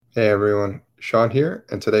Hey everyone, Sean here,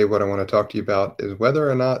 and today what I want to talk to you about is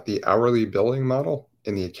whether or not the hourly billing model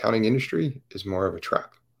in the accounting industry is more of a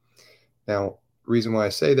trap. Now, the reason why I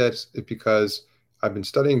say that is because I've been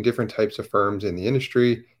studying different types of firms in the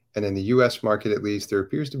industry, and in the US market at least, there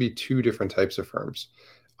appears to be two different types of firms.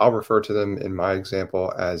 I'll refer to them in my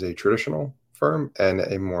example as a traditional firm and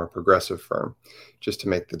a more progressive firm, just to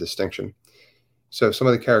make the distinction. So some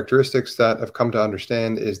of the characteristics that I've come to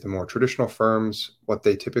understand is the more traditional firms, what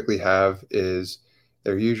they typically have is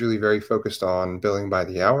they're usually very focused on billing by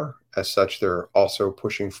the hour. As such, they're also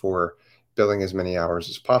pushing for billing as many hours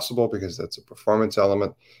as possible because that's a performance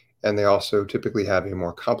element. And they also typically have a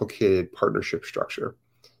more complicated partnership structure.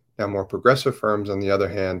 Now, more progressive firms, on the other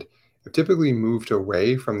hand, have typically moved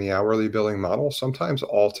away from the hourly billing model, sometimes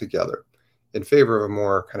altogether, in favor of a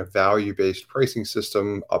more kind of value based pricing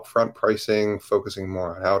system, upfront pricing, focusing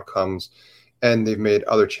more on outcomes. And they've made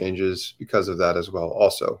other changes because of that as well,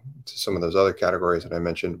 also to some of those other categories that I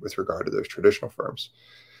mentioned with regard to those traditional firms.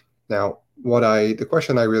 Now, the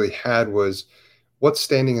question I really had was what's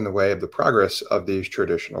standing in the way of the progress of these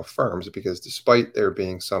traditional firms? Because despite there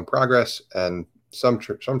being some progress and some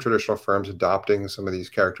traditional firms adopting some of these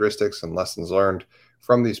characteristics and lessons learned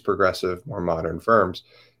from these progressive, more modern firms,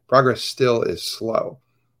 progress still is slow.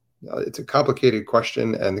 It's a complicated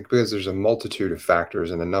question, and because there's a multitude of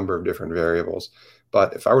factors and a number of different variables.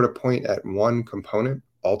 But if I were to point at one component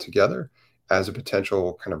altogether as a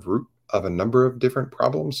potential kind of root of a number of different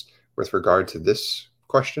problems with regard to this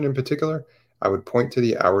question in particular, I would point to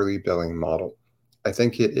the hourly billing model. I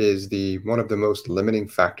think it is the one of the most limiting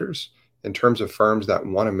factors in terms of firms that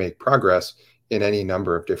want to make progress in any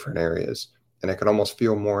number of different areas. And it can almost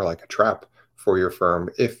feel more like a trap for your firm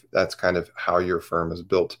if that's kind of how your firm is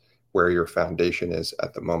built, where your foundation is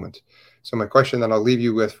at the moment. So, my question that I'll leave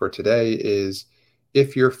you with for today is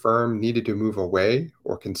if your firm needed to move away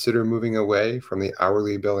or consider moving away from the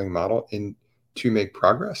hourly billing model to make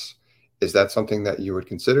progress, is that something that you would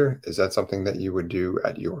consider? Is that something that you would do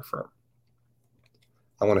at your firm?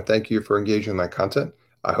 I want to thank you for engaging in my content.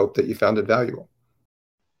 I hope that you found it valuable.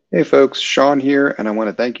 Hey folks, Sean here, and I want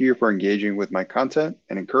to thank you for engaging with my content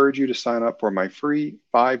and encourage you to sign up for my free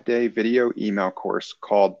 5-day video email course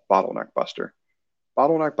called Bottleneck Buster.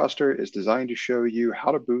 Bottleneck Buster is designed to show you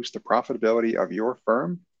how to boost the profitability of your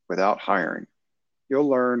firm without hiring. You'll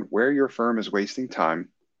learn where your firm is wasting time,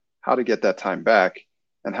 how to get that time back,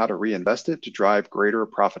 and how to reinvest it to drive greater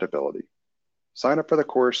profitability. Sign up for the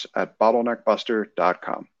course at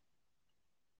bottleneckbuster.com.